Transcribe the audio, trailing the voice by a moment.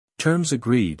Terms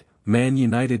agreed, Man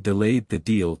United delayed the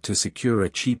deal to secure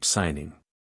a cheap signing.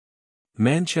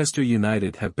 Manchester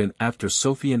United have been after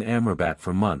Sofyan Amrabat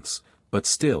for months, but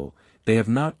still, they have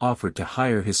not offered to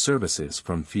hire his services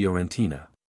from Fiorentina.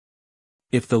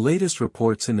 If the latest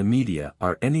reports in the media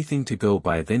are anything to go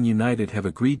by, then United have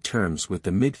agreed terms with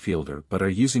the midfielder but are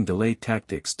using delay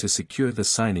tactics to secure the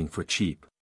signing for cheap.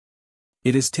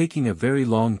 It is taking a very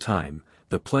long time.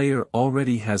 The player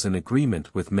already has an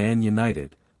agreement with Man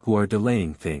United, who are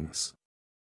delaying things.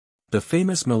 The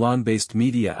famous Milan-based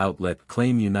media outlet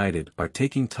claim United are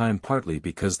taking time partly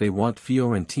because they want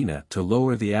Fiorentina to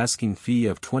lower the asking fee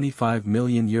of €25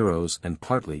 million and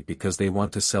partly because they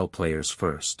want to sell players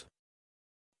first.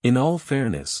 In all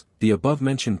fairness, the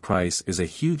above-mentioned price is a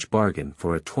huge bargain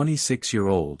for a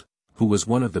 26-year-old, who was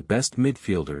one of the best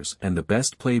midfielders and the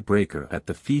best play-breaker at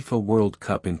the FIFA World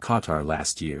Cup in Qatar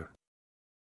last year.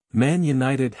 Man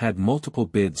United had multiple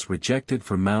bids rejected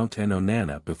for Mount and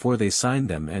Onana before they signed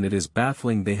them, and it is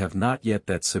baffling they have not yet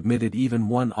submitted even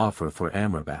one offer for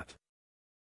Amrabat.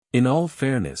 In all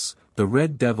fairness, the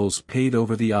Red Devils paid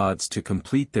over the odds to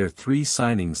complete their 3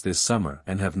 signings this summer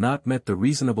and have not met the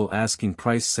reasonable asking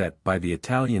price set by the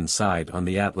Italian side on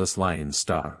the Atlas Lions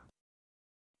star.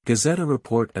 Gazzetta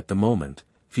report at the moment,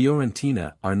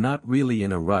 Fiorentina are not really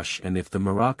in a rush, and if the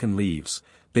Moroccan leaves,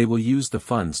 they will use the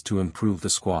funds to improve the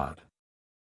squad.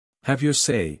 Have your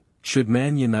say. Should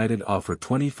Man United offer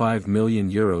 €25 million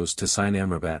to sign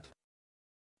Amrabat?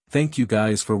 Thank you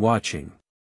guys for watching.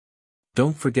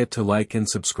 Don't forget to like and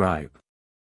subscribe.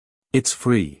 It's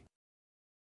free.